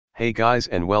Hey guys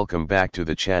and welcome back to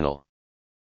the channel.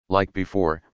 Like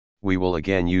before, we will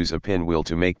again use a pinwheel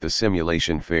to make the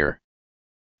simulation fair.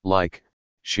 Like,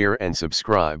 share and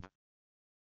subscribe.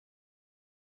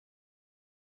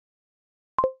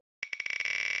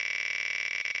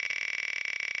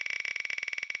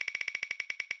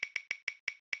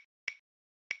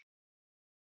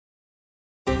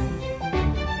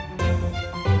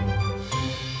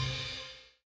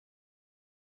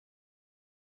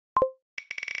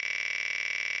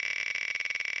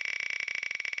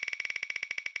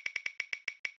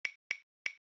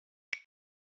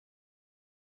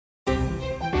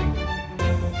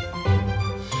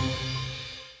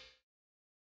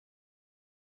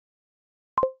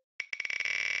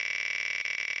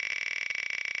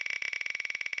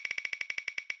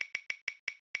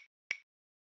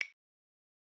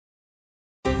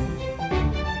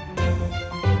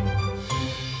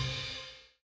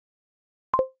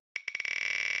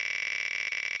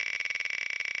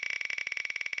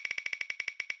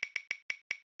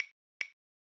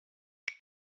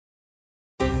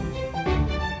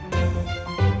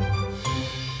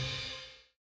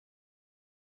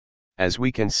 As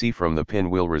we can see from the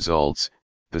pinwheel results,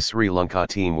 the Sri Lanka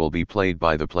team will be played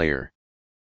by the player.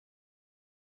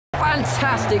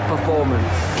 Fantastic performance.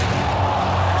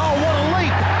 Oh, what a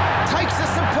leap. Takes a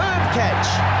superb catch.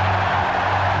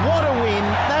 What a win.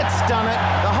 That's done it.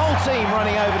 The whole team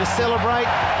running over to celebrate.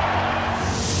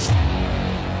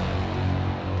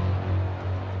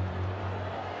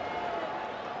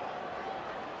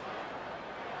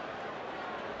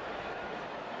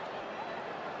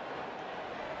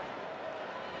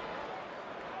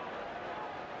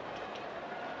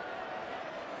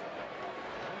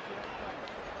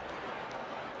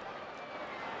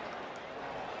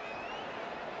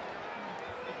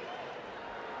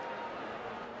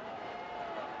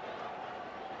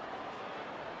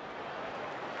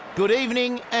 Good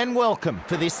evening and welcome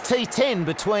to this T10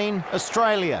 between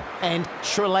Australia and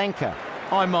Sri Lanka.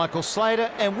 I'm Michael Slater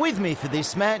and with me for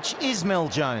this match is Mel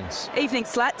Jones. Evening,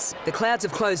 Slats. The clouds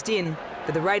have closed in,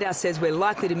 but the radar says we're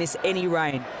likely to miss any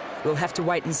rain. We'll have to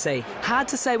wait and see. Hard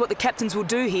to say what the captains will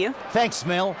do here. Thanks,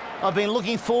 Mel. I've been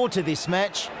looking forward to this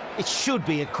match. It should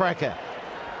be a cracker.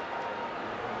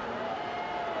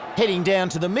 Heading down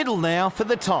to the middle now for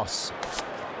the toss.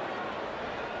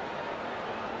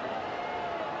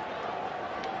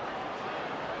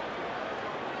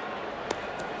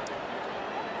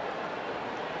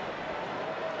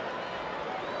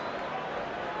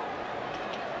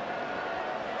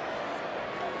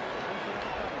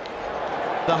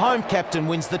 The home captain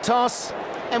wins the toss,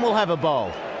 and we'll have a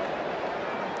bowl.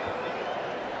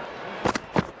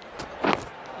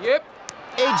 Yep.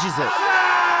 Edges it.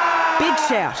 Big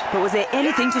shout, but was there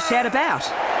anything to shout about?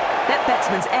 That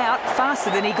batsman's out faster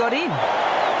than he got in.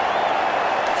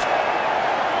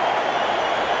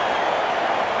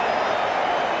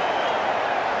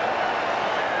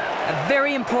 A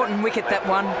very important wicket, that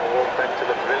one. Walk back to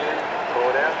the pavilion,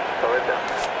 forward out, throw it down.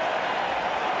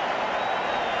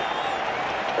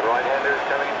 The right-hander is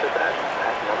coming into bat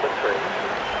at number 3.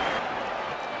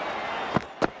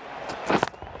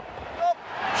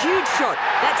 Huge shot.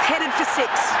 That's headed for 6.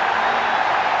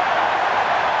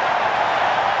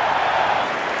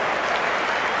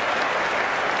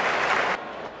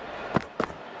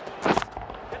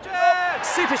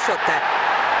 Super shot that.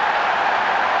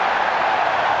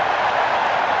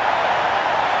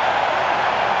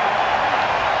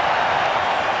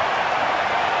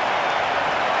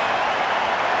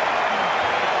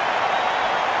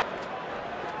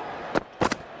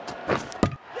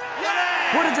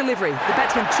 What a delivery. The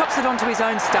batsman chops it onto his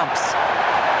own stumps.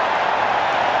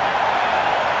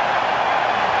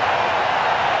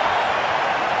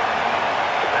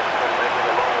 The batsman making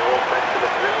a long walk back to the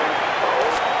pavilion,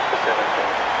 bowled for 17.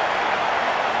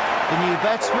 The new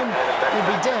batsman will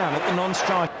be down at the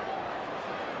non-strike.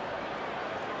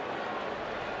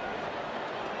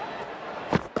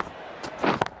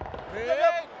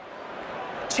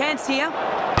 Chance here.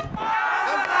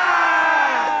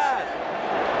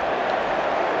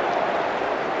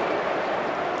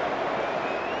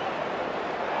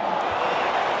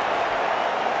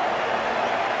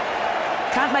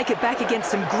 Can't make it back against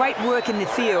some great work in the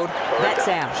field. That's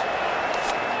out.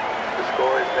 The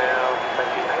score is now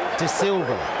 28. De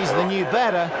Silva is the new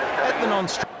batter at the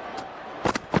non-strike.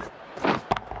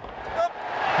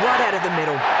 Right out of the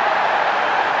middle.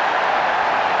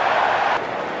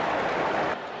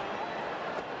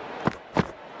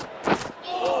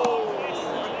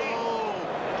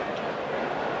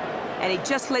 And he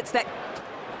just lets that...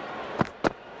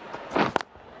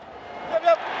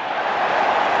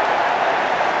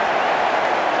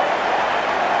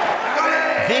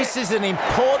 This is an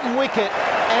important wicket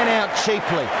and out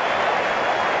cheaply.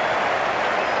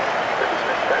 The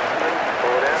dismissed batsman,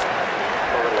 forward out,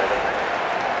 for 11.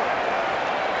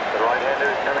 The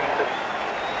right-hander is coming into...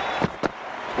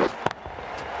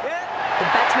 The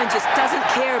batsman just doesn't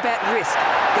care about risk.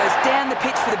 Goes down the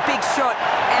pitch for the big shot,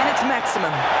 and it's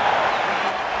maximum.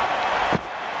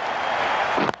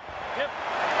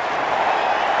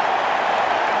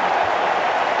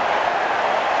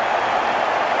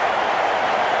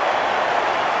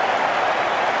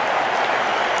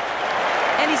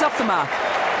 And he's off the mark.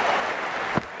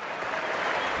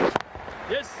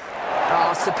 Yes.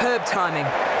 Oh, superb timing.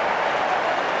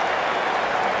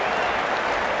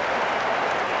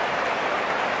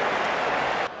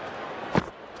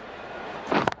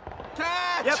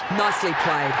 Catch. Yep. Nicely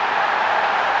played.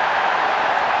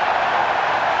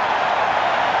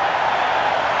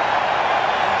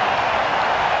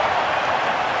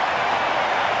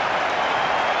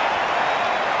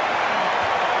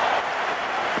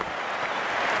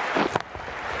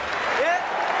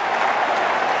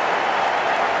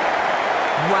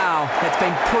 Wow, that's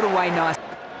been put away nice.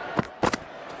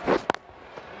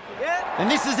 And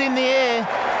this is in the air.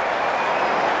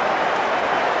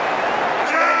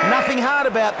 Nothing hard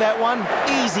about that one.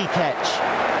 Easy catch.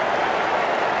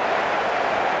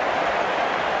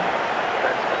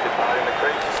 Batsman departing the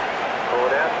crease,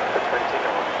 forward out for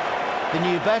 29. The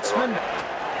new batsman.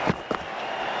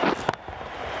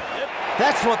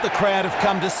 That's what the crowd have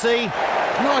come to see.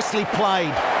 Nicely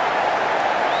played.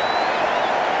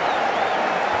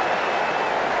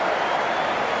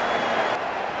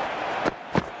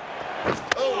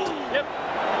 Yep.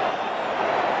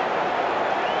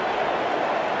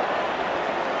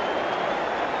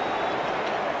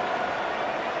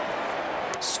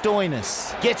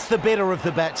 Stoinis gets the better of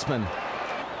the batsman.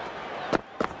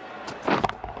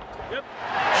 Yep.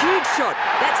 Huge shot.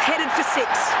 That's headed for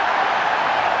 6.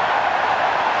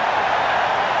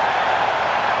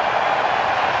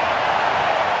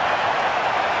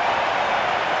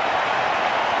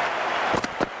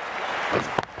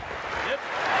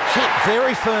 Hit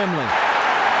very firmly.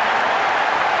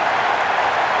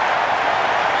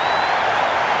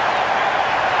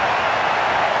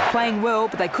 Playing well,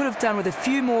 but they could have done with a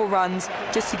few more runs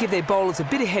just to give their bowlers a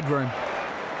bit of headroom.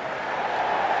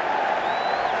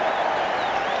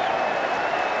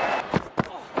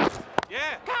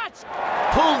 Yeah. Catch.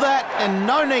 Pull that and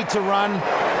no need to run.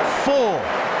 4.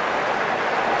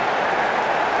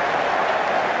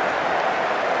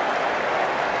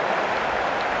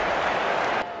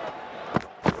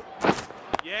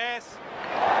 Yes.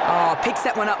 Oh, picks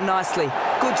that one up nicely.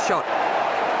 Good shot.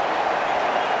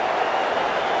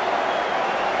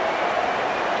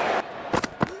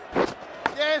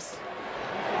 Yes.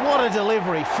 What a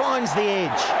delivery. Finds the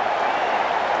edge.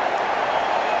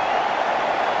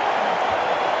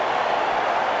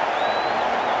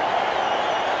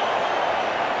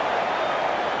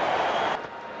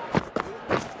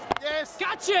 Yes.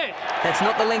 Catch it. That's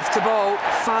not the length to bowl.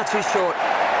 Far too short.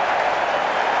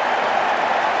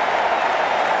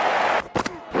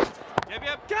 Yep.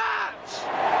 Yep. Catch.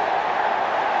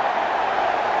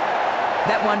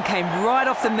 That one came right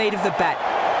off the meat of the bat.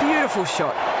 Beautiful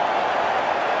shot.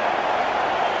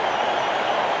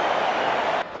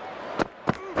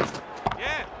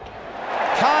 Yeah.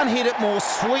 Can't hit it more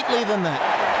sweetly than that.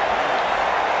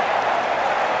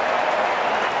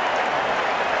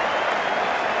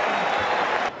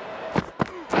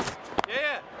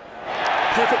 Yeah.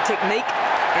 Perfect technique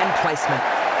and placement.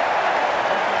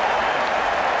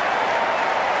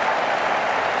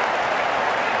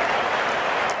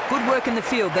 Good work in the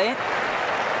field there.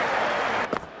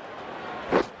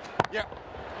 Yeah.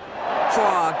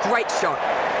 Oh, great shot.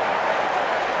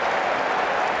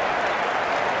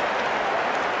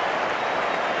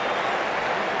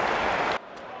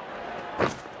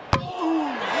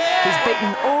 He's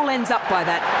beaten all ends up by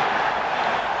that.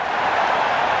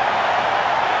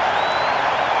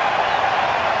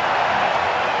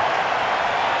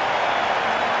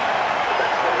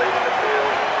 Batsman leading the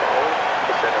field, bowled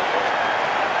for 17.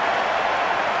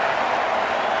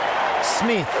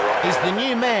 Smith is the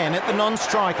new man at the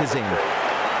non-strikers end.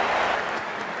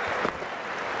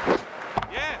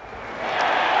 Yeah.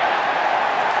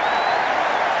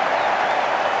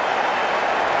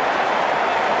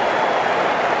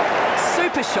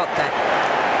 Super shot that.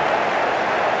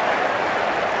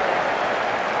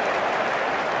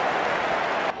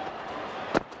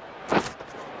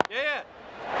 Yeah.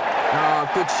 Oh,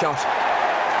 good shot.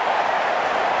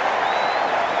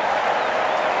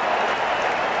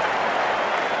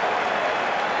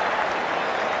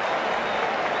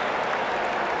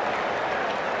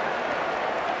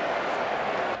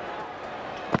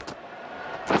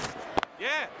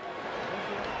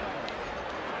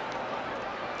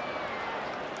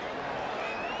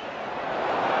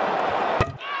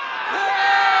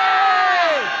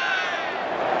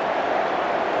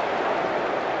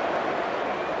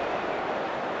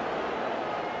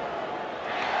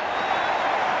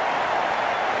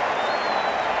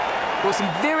 Well,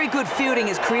 some very good fielding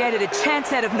has created a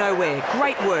chance out of nowhere.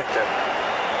 Great work.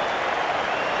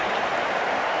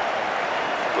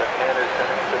 Left-handers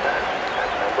coming into bat at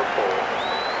number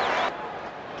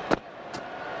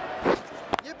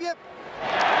 4. Yep, yep.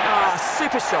 Ah,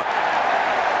 super shot.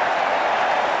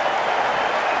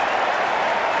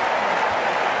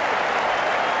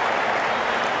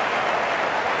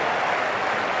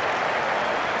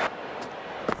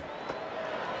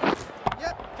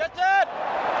 Yep, catch it!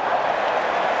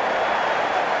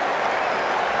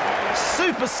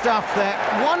 Super stuff that.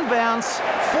 One bounce,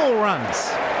 4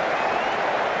 runs.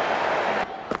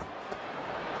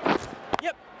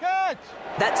 Yep, catch!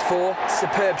 That's 4.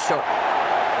 Superb shot.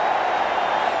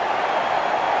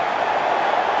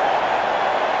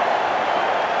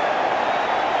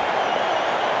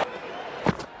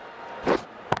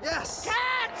 Yes!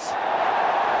 Catch!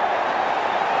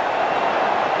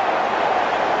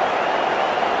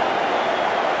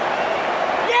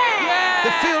 Yeah!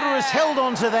 The fielder has held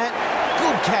on to that.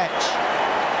 Good catch.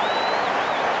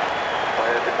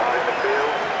 Player departing the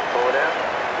field, forward out,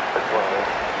 for 12.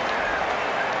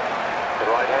 The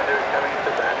right-hander is coming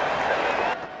into bat at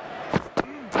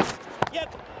number 4. Yep.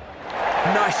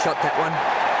 Nice shot, that one.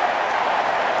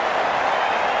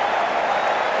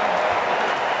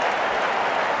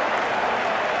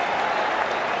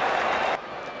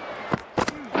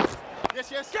 Yes,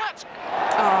 yes, catch!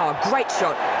 Oh, great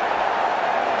shot.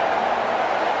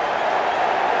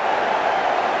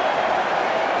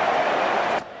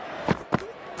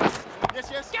 Yes,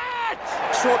 yes, catch!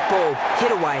 Short ball,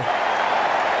 hit away.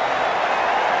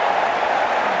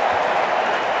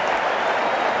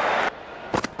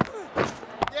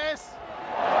 Yes!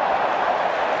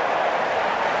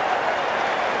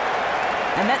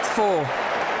 And that's 4.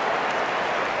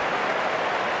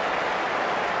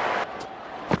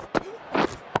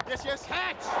 Yes, yes,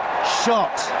 catch!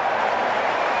 Shot.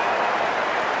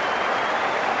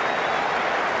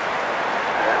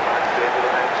 And that marks the end of the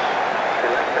match. Sri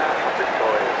Lanka are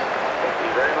victorious. Thank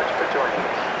you very much for joining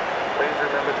us. Please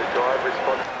remember to drive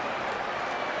responsibly.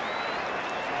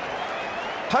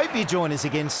 Hope you join us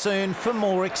again soon for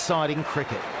more exciting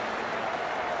cricket.